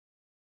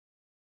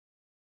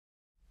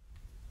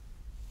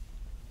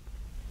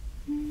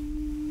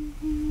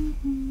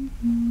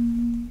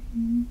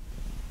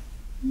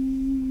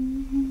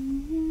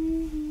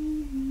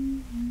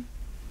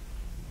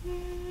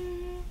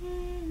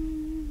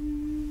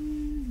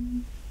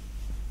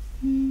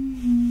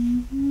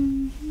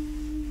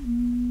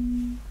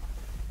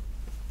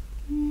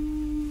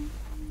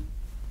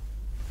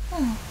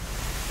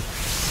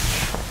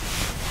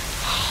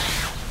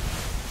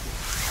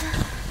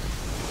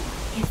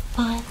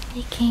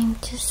finally came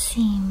to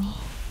see me.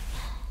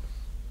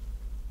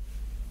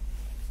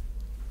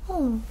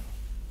 Oh,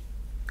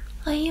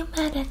 are you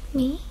mad at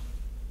me?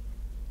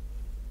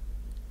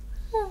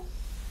 Oh,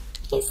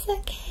 it's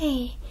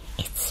okay.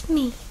 It's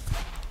me,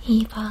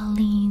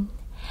 Evaline.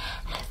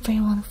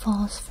 Everyone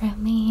falls for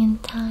me in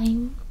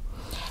time.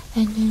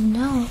 And you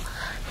know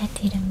I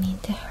didn't mean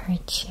to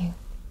hurt you.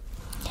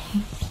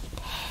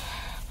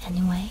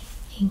 Anyway,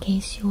 in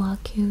case you are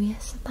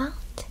curious about,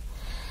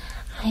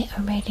 I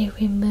already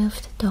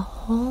removed the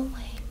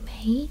hallway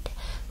maid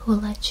who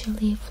let you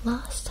leave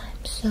last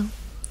time, so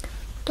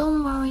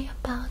don't worry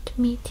about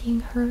meeting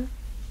her.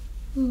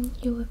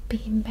 You would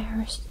be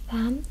embarrassed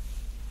then.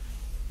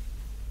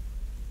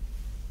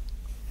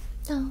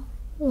 Oh,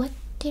 what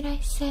did I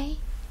say?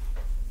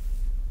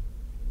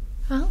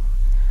 Oh,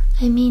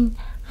 I mean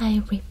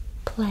I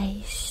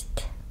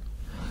replaced.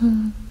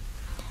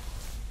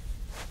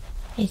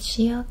 Is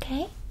she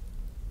okay?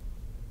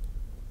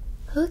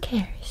 Who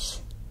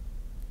cares?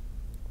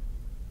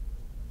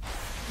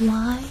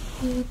 Why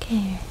you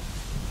care?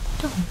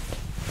 Don't.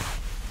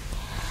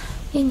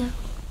 You know,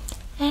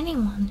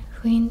 anyone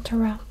who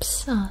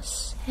interrupts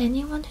us,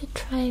 anyone who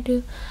tries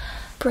to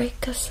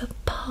break us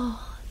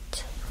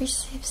apart,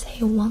 receives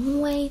a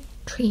one-way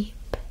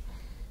trip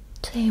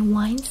to a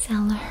wine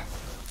cellar.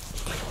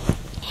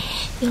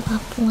 You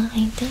love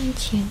wine,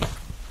 don't you?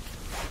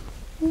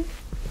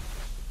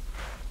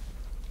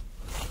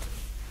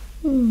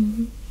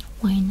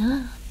 Why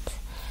not?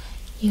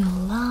 You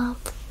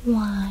love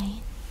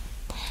wine.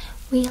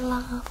 We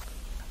love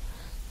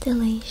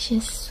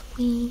delicious,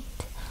 sweet,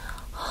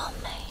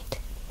 homemade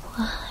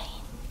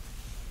wine.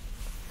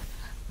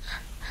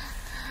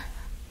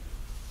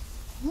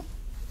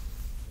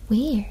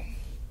 Weird.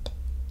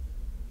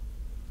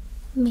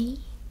 Me?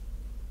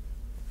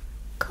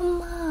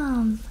 Come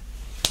on.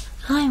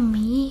 I'm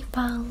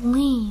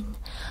Evaline.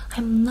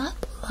 I'm not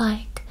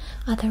like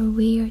other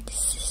weird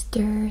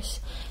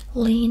sisters,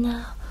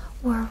 Lena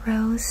or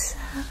Rosa.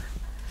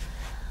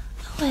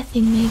 Oh, I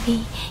think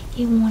maybe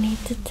you wanted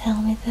to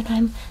tell me that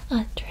I'm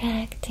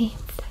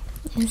attractive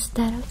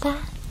instead of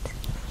that.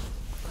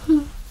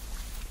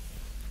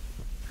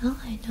 Oh,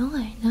 I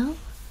know.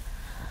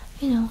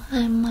 You know,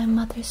 I'm my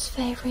mother's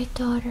favorite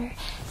daughter,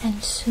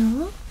 and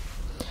soon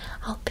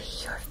I'll be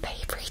your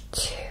favorite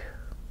too.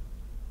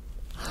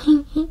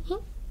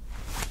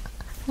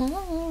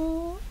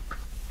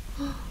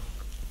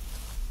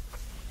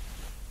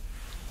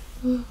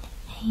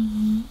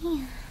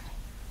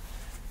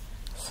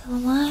 So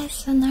why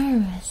so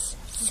nervous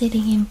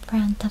sitting in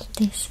front of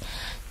this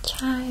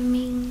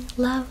charming,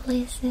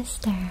 lovely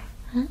sister,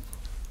 huh?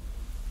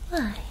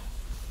 Why?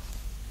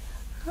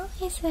 Oh,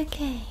 it's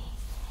okay.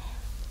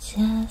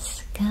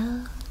 Just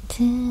go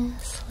to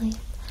sleep.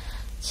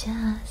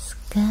 Just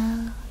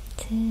go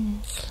to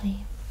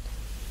sleep.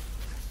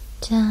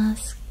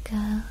 Just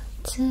go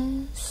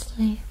to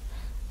sleep.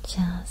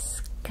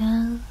 Just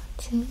go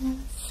to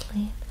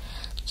sleep.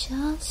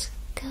 Just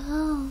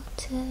go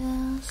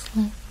to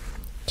sleep.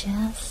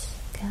 Just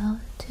go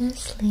to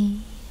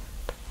sleep.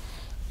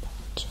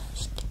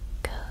 Just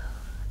go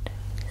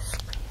to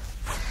sleep.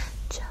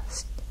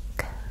 Just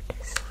go to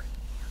sleep.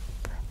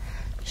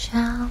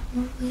 Shall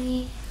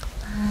we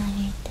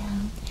lie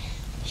down?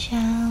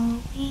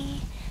 Shall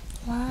we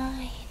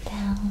lie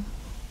down?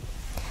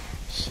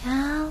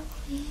 Shall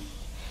we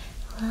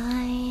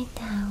lie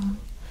down?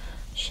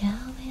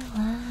 Shall we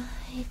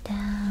lie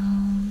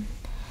down?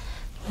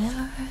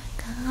 We're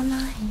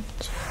gonna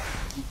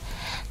enjoy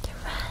the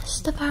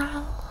rest of our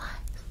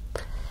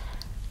life.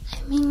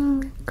 I mean,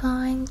 we're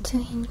going to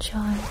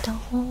enjoy the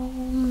whole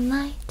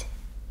night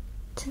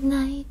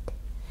tonight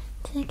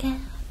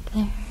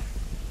together.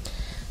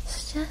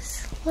 So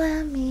just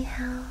let me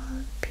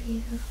help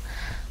you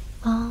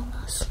fall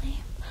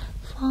asleep,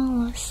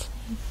 fall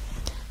asleep.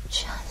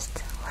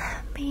 Just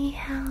let me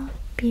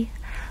help you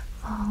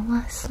fall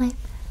asleep,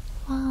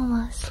 fall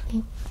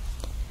asleep.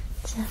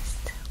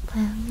 Just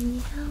let me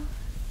help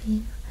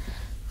you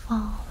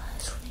fall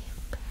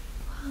asleep,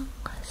 fall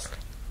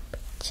asleep.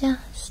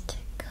 Just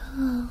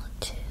go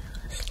to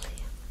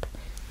sleep.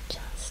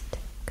 Just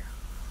go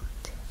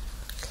to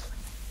sleep.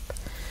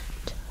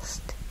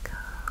 Just go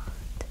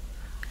to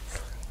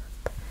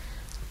sleep.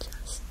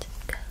 Just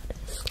go to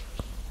sleep.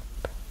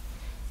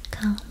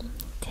 Come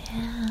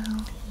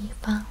down,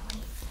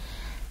 Evaline.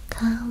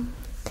 Come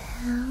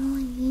down,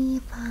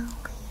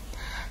 Evaline.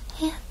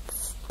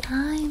 It's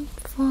time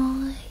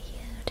for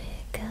you to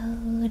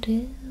go to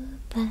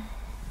bed.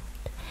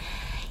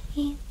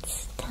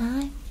 It's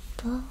time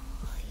for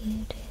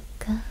you to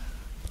go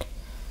to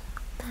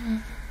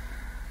bed.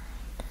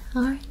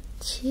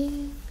 Aren't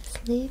you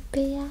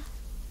sleepy yet?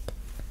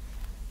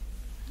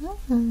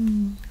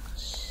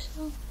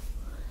 So,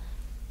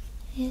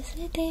 is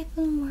it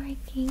even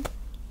working?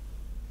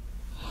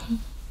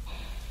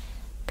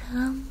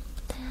 Come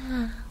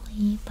down,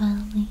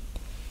 Evaline.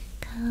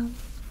 Come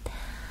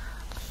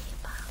down,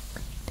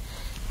 Evaline.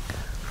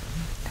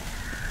 Come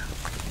down,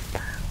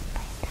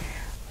 Evaline.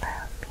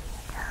 Let me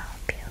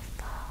help you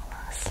fall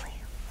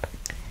asleep.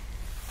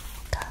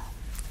 Come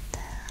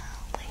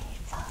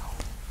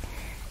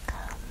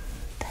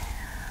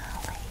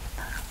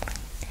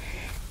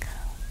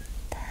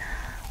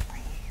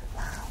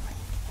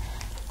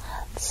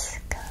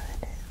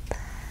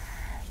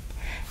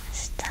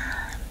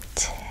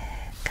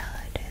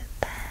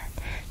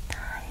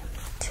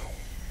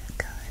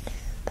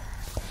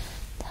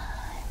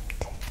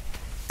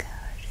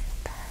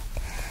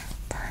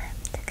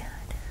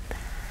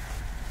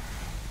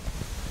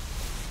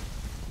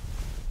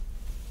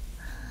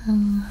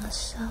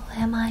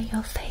am I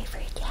your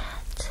favorite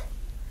yet?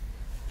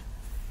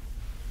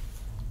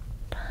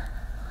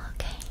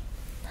 Okay.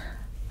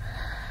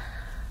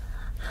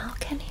 How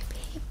can it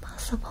be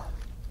possible?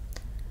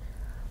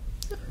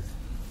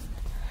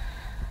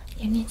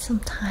 You need some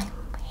time.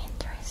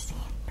 Interesting.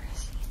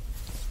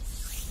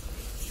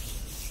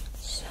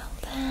 So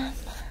then,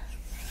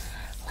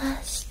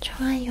 let's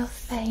try your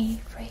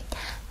favorite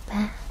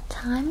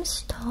bedtime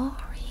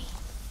story.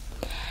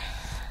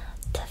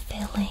 The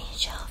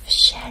Village of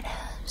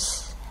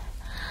Shadows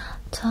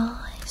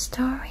Toy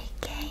Story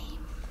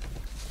Game.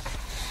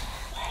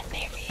 Let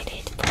me read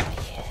it for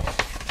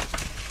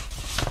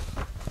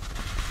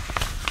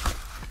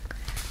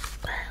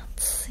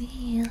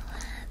you.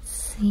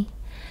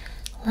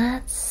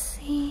 Let's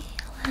see.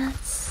 Let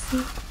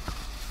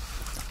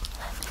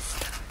me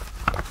start.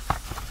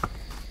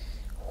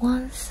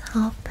 Once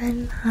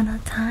upon a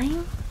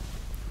time,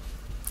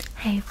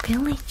 a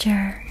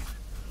villager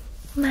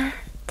met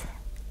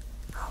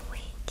a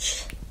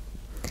witch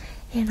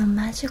in a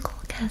magical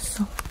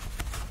castle.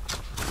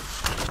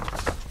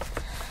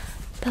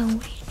 The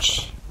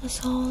witch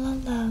was all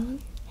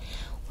alone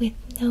with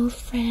no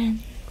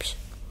friends.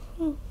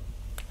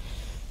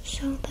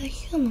 So the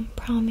human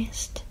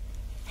promised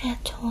a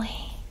toy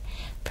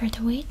for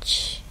the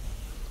witch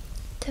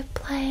to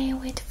play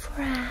with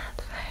forever.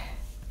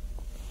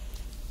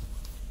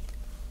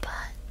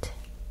 But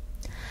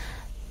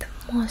the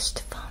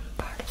most fun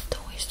part of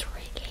Toy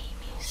Story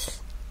game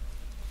is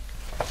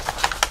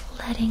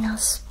letting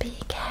us be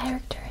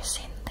characters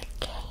in the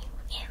game,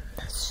 in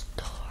the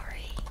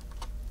story.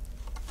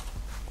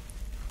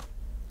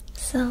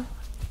 So,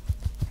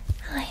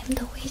 I am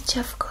the witch,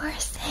 of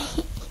course.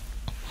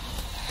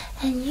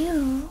 And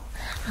you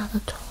are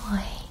the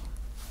toy.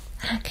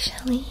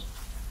 Actually,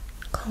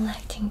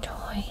 collecting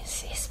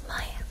toys is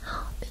my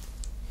hobby.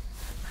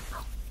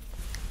 Oh,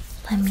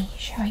 let me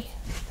show you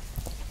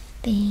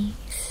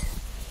these.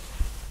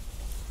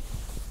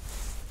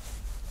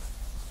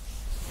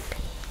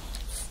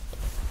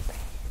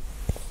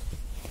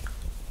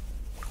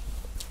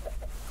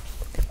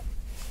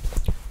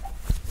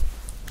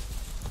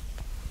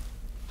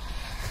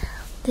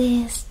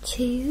 These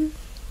two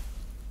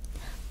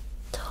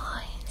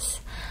toys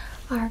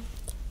are,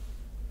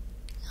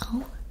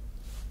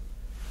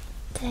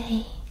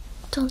 they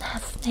don't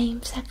have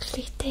names.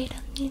 Actually, they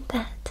don't need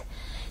that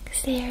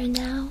because they are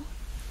now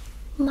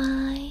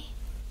my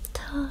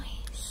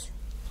toys.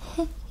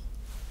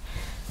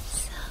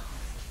 So,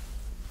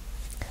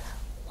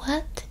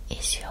 what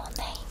is your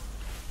name?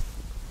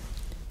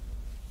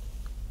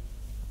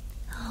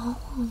 Oh,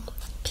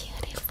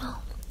 beautiful.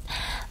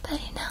 But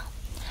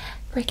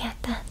forget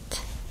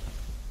that.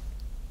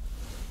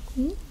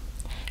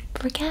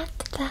 Forget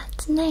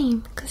that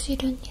name because you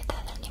don't need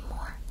that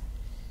anymore.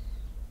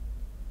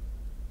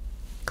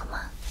 Come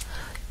on,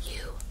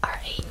 you are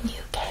a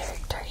new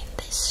character in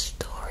this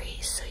story,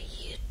 so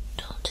you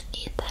don't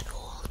need that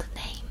old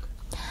name.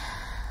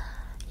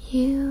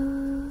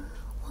 You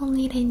will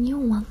need a new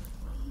one.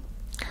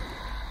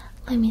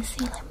 Let me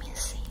see.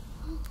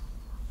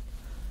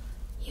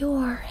 You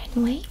are,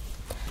 anyway,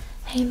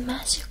 a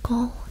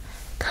magical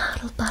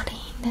cuddle buddy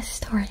in this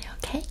story,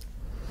 okay?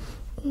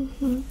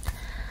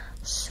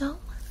 So,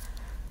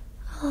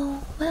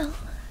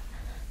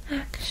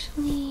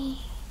 actually,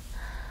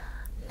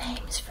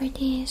 names for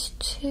these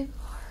two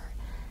are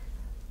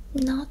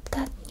not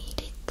that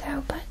needed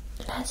though, but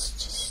let's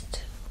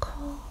just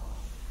call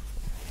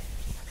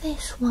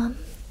this one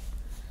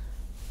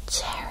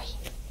Cherry.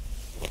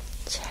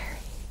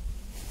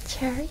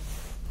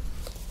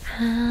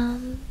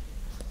 And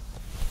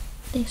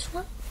this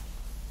one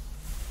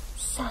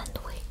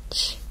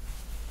Sandwich.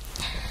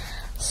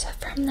 So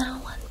from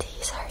now on,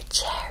 these are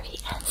Cherry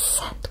and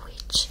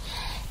Sandwich.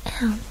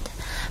 And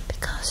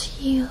because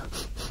you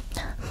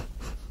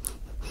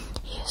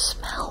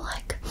smell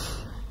like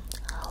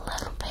a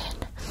little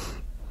bit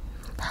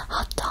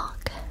hot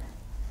dog,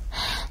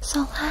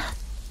 so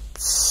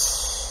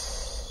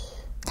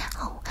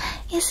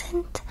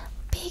isn't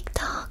Big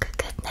Dog a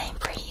good name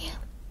for you?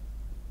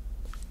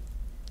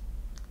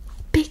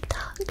 Big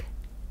Dog.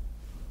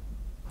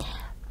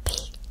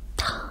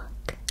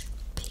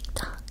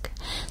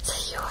 So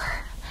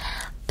you're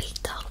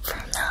Big Dog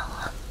from now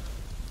on.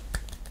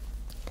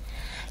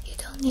 You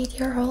don't need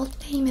your old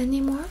name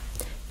anymore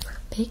for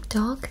Big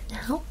Dog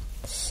now.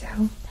 So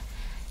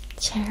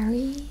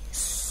Cherry,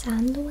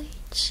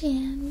 Sandwich,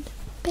 and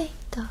Big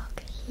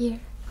Dog here.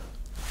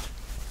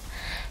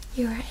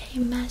 You are a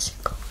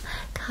magical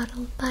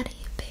cuddle buddy,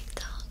 Big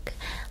Dog.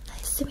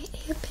 Nice to meet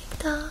you, Big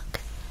Dog.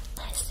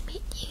 Nice to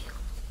meet you,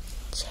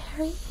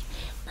 Cherry.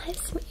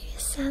 Nice to meet you,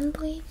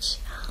 Sandwich.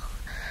 Oh,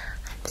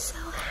 I'm so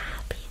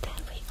happy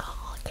that we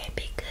all can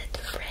be good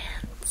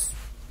friends.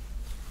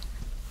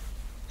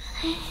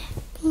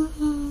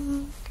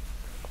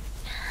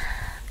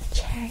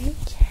 Cherry.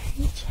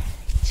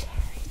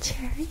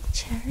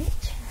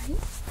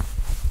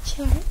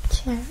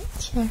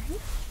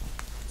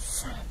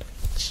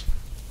 Sandwich.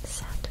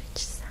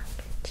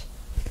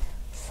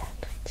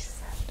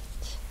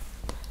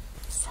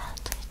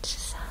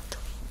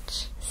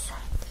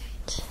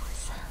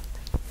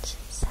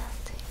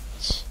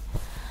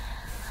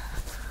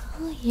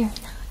 you're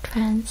now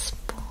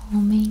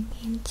transforming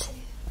into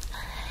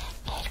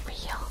a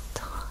real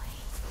toy.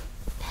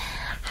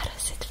 How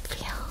does it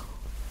feel?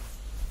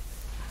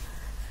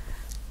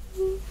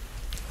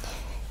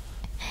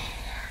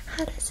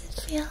 How does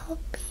it feel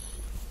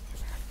being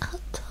a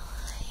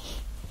toy?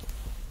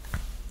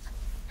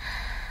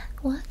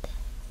 What?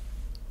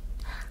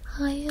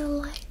 How you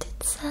liked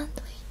it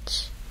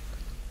sandwich?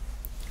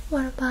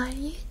 What about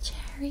you,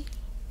 Cherry?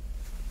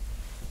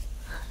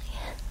 Oh,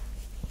 yeah.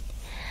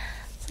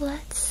 So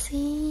let's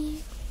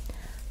see.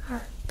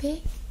 Our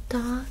big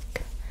dog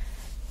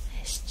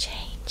is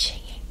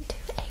changing into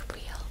a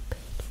real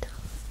big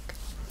dog.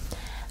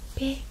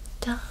 Big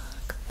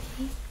dog,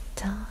 big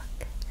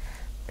dog,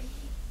 big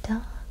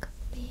dog,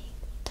 big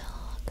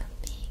dog,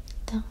 big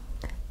dog,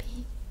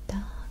 big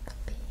dog,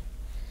 big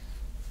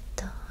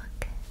dog.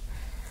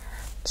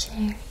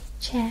 Cherry,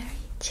 cherry,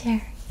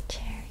 cherry,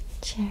 cherry,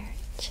 cherry,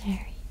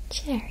 cherry,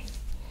 cherry,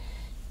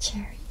 cherry,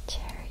 cherry,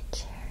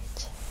 cherry,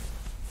 cherry,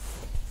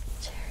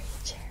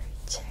 cherry,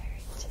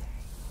 cherry, cherry,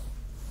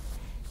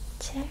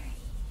 cherry,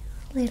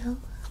 little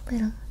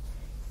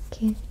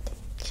cute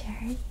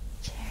cherry,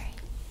 cherry,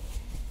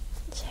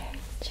 cherry,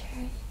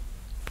 cherry,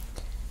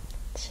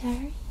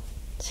 cherry,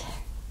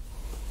 cherry,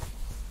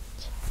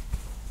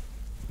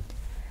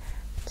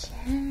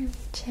 cherry,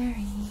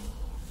 cherry.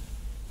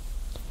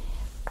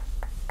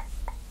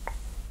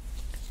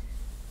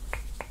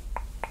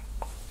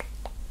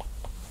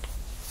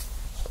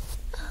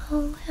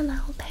 Oh, and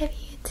I'll pet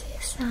you too,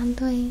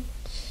 Sandwich.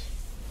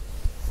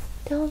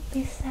 Don't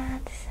be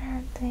sad,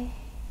 Sandwich.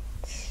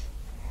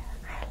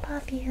 I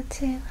love you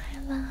too, I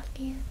love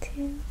you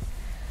too.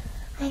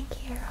 I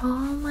care all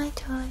my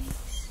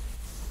toys.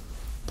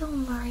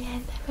 Don't worry, I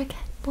never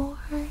get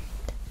bored.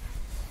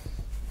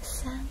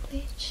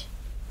 Sandwich,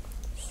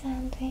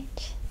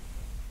 sandwich,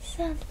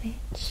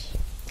 sandwich.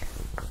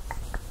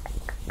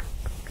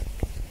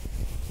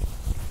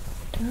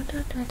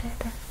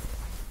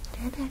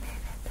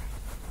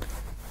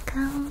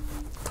 Come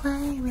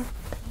play with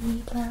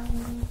me,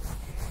 Bowling.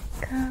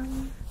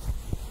 Come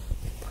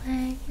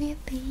play with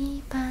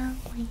me,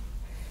 Bowling.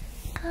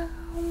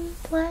 Come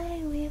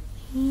play with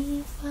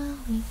me,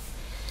 Bowling.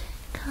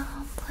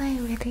 Come play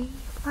with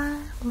me,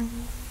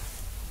 Bowling.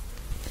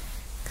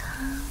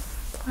 Come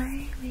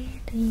play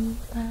with me,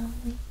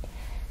 Bowling.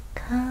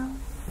 Come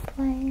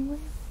play with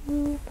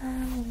me,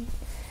 Bowling.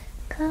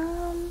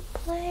 Come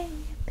play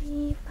with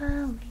me,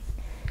 Bowling.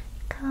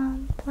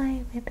 Come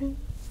play with me,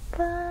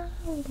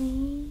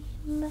 Bowling.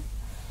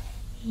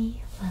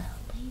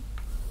 E-Bowling,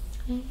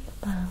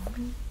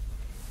 E-Bowling,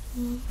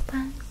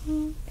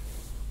 E-Bowling,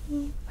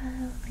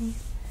 E-Bowling,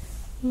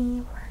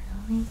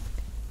 E-Bowling,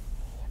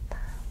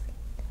 E-Bowling.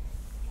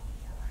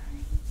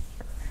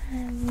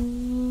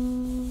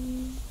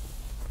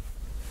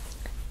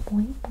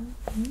 Boing, boing,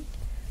 boing,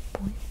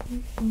 boing,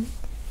 boing, boing,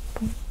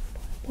 boing,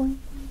 boing,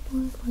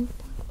 boing, boing,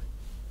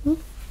 boing.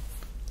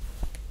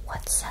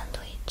 What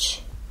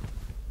sandwich?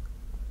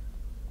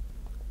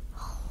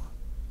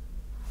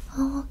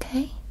 Oh,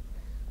 okay.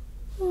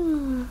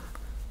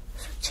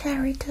 So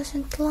Cherry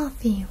doesn't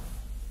love you.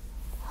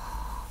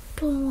 Oh,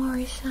 don't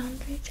worry,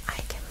 Sandwich. I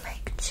can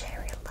make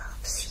Cherry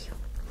loves you.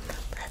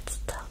 Let's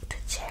talk to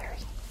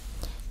Cherry.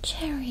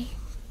 Cherry,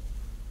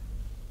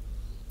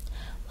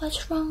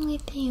 what's wrong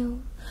with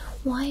you?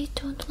 Why you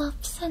don't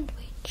love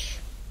Sandwich?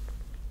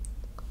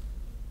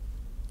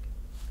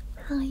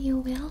 Oh, you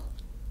will?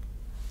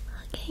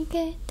 Okay,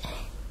 good.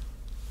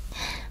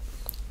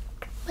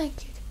 My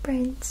cute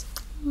friends.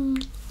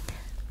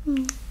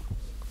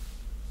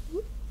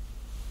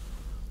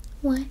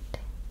 What?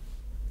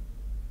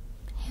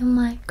 Am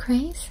I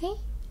crazy?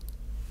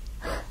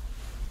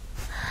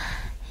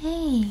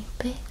 Hey,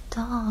 big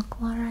dog,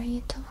 what are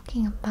you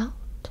talking about?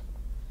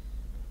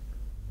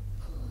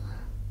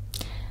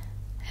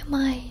 Am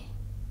I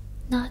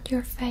not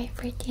your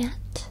favorite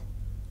yet?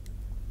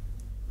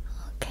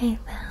 Okay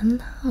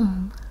then,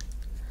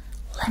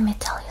 let me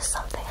tell you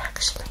something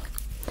actually.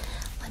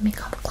 Let me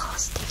come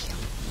close to you.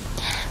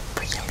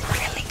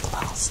 Really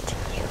close to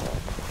you.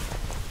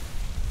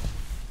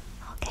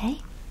 Okay?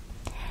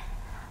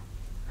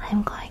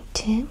 I'm going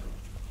to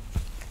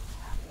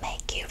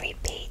make you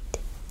repeat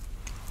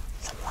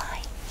the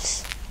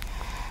lines.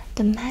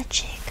 The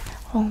magic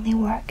only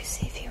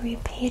works if you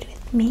repeat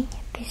with me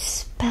this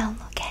spell,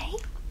 okay?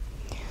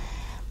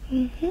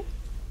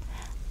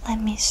 Let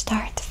me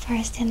start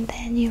first and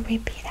then you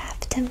repeat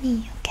after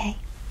me, okay?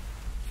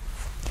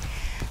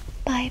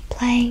 By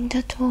playing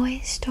the Toy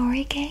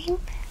Story game,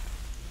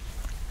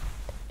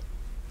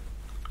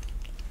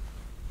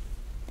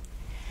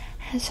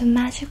 has a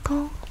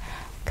magical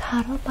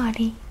cuddle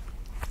body.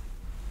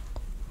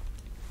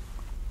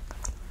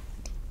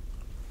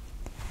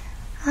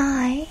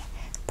 I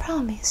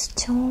promise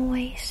to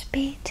always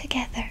be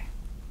together.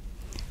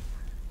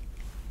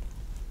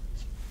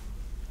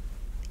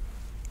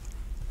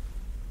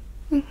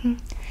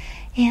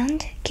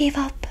 And give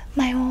up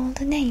my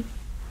old name.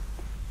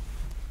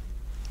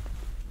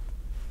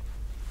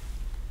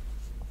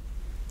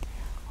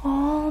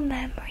 All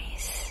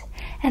memories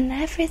and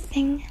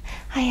everything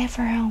I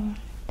ever owned.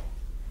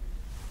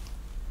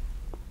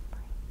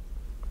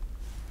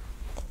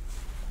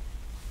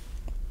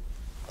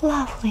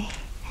 Lovely.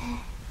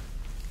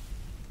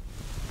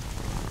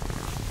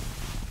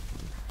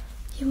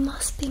 You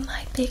must be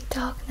my big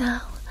dog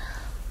now.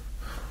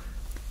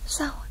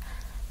 So,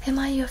 am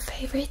I your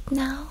favorite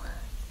now?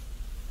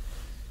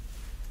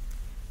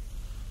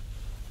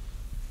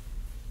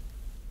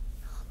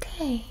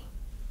 Okay.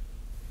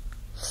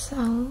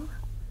 So,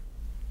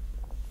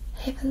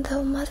 even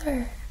though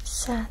Mother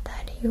said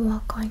that you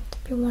are going to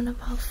be one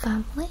of our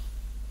family,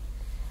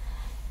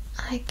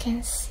 I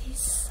can see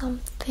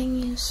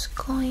something is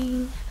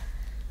going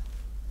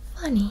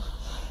funny.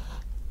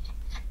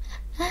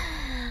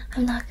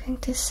 I'm not going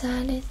to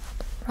say it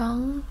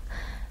wrong,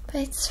 but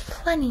it's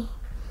funny.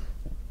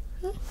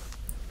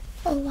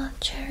 Oh, what,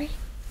 Cherry?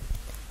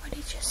 What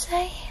did you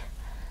say?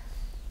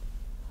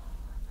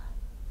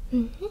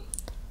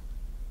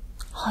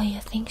 Oh, you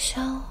think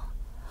so?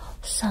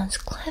 Sounds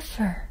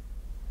clever.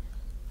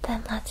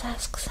 Then let's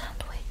ask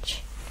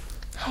Sandwich.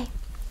 Hey,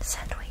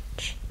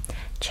 Sandwich.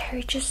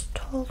 Cherry just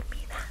told me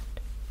that.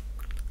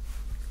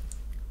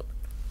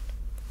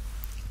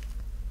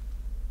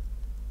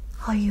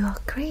 Oh, you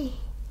agree?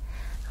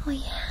 Oh,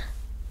 yeah.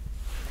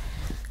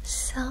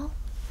 So,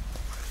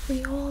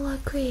 we all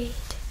agreed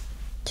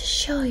to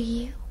show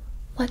you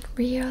what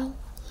real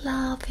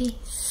love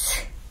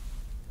is.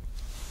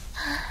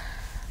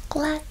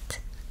 Let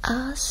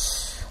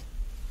us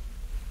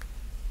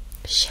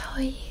show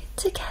you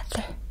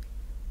together.